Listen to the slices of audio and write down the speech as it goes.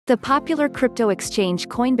The popular crypto exchange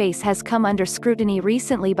Coinbase has come under scrutiny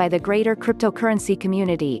recently by the greater cryptocurrency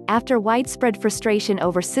community, after widespread frustration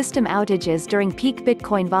over system outages during peak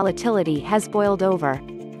Bitcoin volatility has boiled over.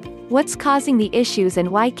 What's causing the issues and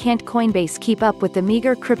why can't Coinbase keep up with the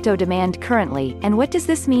meager crypto demand currently, and what does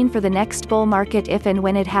this mean for the next bull market if and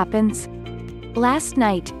when it happens? Last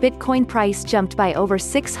night, Bitcoin price jumped by over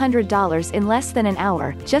 $600 in less than an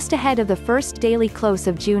hour, just ahead of the first daily close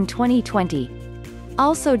of June 2020.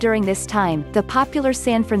 Also during this time, the popular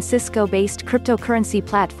San Francisco-based cryptocurrency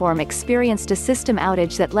platform experienced a system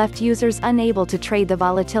outage that left users unable to trade the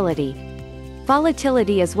volatility.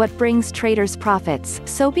 Volatility is what brings traders profits,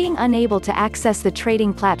 so being unable to access the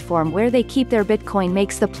trading platform where they keep their Bitcoin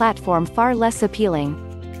makes the platform far less appealing.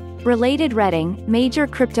 Related reading, major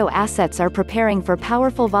crypto assets are preparing for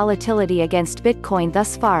powerful volatility against Bitcoin.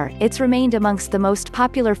 Thus far, it's remained amongst the most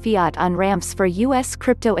popular fiat on-ramps for U.S.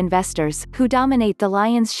 crypto investors, who dominate the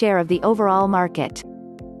lion's share of the overall market.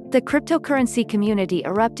 The cryptocurrency community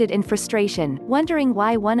erupted in frustration, wondering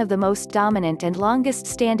why one of the most dominant and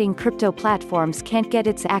longest-standing crypto platforms can't get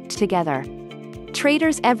its act together.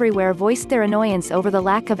 Traders everywhere voiced their annoyance over the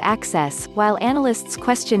lack of access, while analysts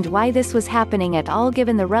questioned why this was happening at all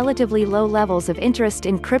given the relatively low levels of interest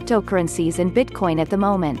in cryptocurrencies and Bitcoin at the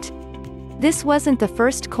moment. This wasn't the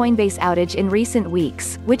first Coinbase outage in recent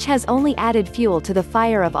weeks, which has only added fuel to the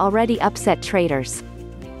fire of already upset traders.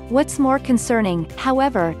 What's more concerning,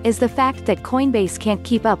 however, is the fact that Coinbase can't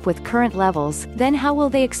keep up with current levels. Then how will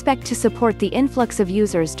they expect to support the influx of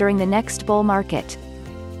users during the next bull market?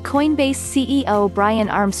 Coinbase CEO Brian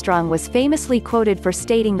Armstrong was famously quoted for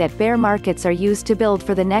stating that bear markets are used to build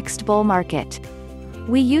for the next bull market.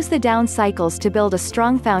 "We use the down cycles to build a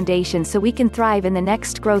strong foundation so we can thrive in the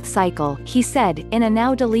next growth cycle," he said, in a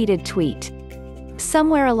now-deleted tweet.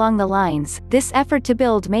 Somewhere along the lines, this effort to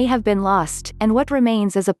build may have been lost, and what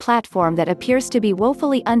remains is a platform that appears to be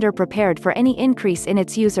woefully underprepared for any increase in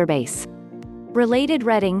its user base. Related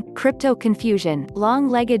reading, crypto confusion,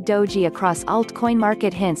 long-legged Doji across altcoin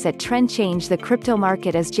market hints at trend change. The crypto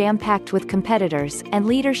market is jam-packed with competitors, and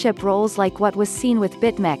leadership roles like what was seen with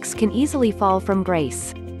BitMEX can easily fall from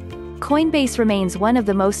grace. Coinbase remains one of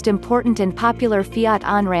the most important and popular fiat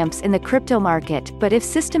on-ramps in the crypto market, but if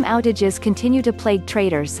system outages continue to plague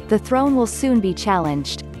traders, the throne will soon be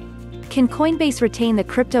challenged. Can Coinbase retain the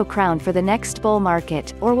crypto crown for the next bull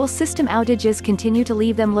market, or will system outages continue to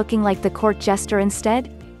leave them looking like the court jester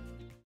instead?